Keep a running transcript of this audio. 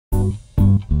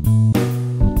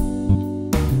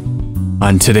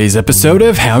On today's episode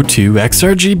of How To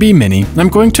XRGB-Mini, I'm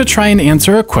going to try and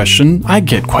answer a question I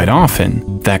get quite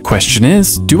often. That question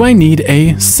is, do I need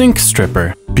a sync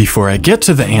stripper? Before I get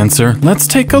to the answer, let's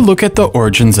take a look at the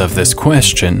origins of this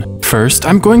question. First,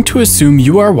 I'm going to assume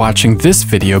you are watching this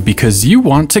video because you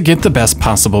want to get the best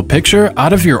possible picture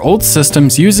out of your old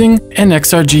systems using an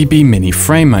XRGB-Mini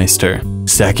Framemeister.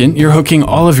 Second, you're hooking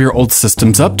all of your old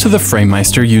systems up to the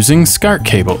Framemeister using SCART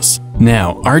cables.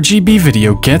 Now, RGB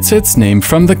video gets its name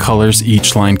from the colors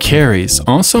each line carries,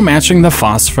 also matching the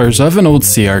phosphors of an old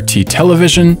CRT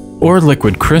television or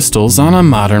liquid crystals on a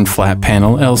modern flat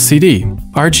panel LCD.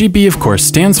 RGB of course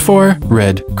stands for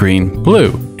red, green,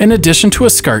 blue. In addition to a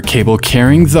SCART cable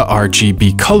carrying the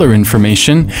RGB color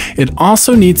information, it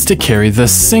also needs to carry the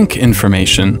sync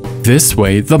information. This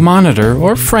way, the monitor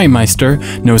or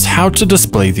Framemeister knows how to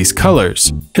display these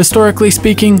colors. Historically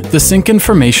speaking, the sync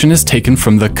information is taken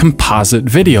from the composite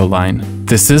video line.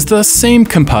 This is the same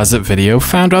composite video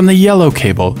found on the yellow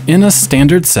cable in a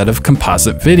standard set of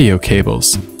composite video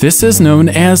cables. This is known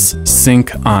as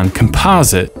sync on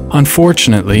composite.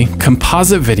 Unfortunately,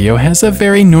 composite video has a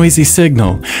very noisy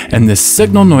signal, and this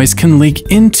signal noise can leak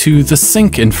into the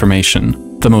sync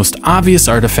information. The most obvious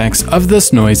artifacts of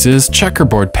this noise is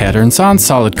checkerboard patterns on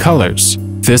solid colors.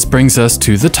 This brings us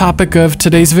to the topic of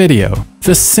today's video,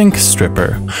 the sync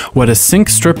stripper. What a sync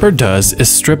stripper does is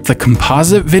strip the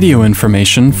composite video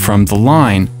information from the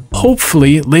line,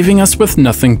 hopefully leaving us with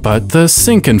nothing but the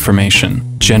sync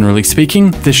information. Generally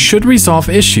speaking, this should resolve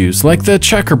issues like the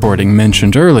checkerboarding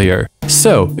mentioned earlier.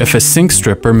 So, if a sync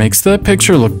stripper makes the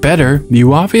picture look better,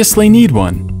 you obviously need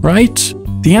one, right?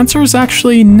 The answer is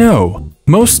actually no.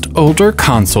 Most older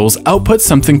consoles output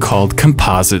something called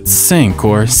composite sync,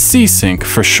 or C-Sync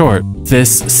for short.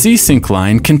 This C-Sync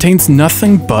line contains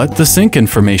nothing but the sync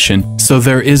information, so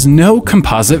there is no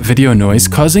composite video noise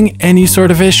causing any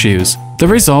sort of issues. The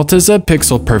result is a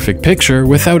pixel-perfect picture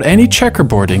without any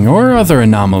checkerboarding or other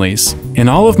anomalies. In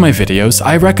all of my videos,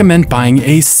 I recommend buying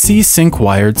a C-Sync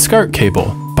wired SCART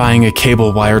cable. Buying a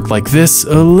cable wired like this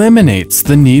eliminates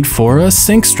the need for a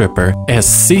sync stripper, as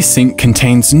C-Sync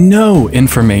contains no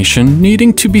information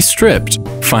needing to be stripped.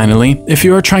 Finally, if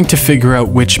you are trying to figure out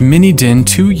which mini DIN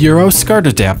to Euro SCART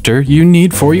adapter you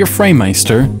need for your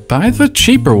Framemeister, buy the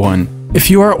cheaper one. If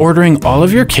you are ordering all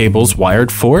of your cables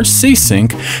wired for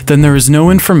C-Sync, then there is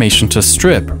no information to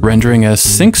strip, rendering a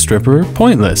sync stripper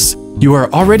pointless. You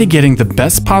are already getting the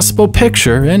best possible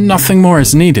picture and nothing more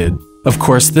is needed. Of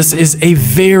course, this is a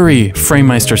very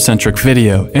Framemeister-centric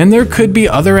video, and there could be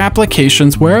other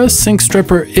applications where a sync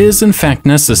stripper is in fact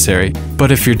necessary.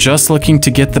 But if you're just looking to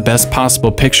get the best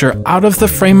possible picture out of the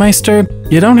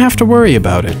Framemeister, you don't have to worry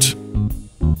about it.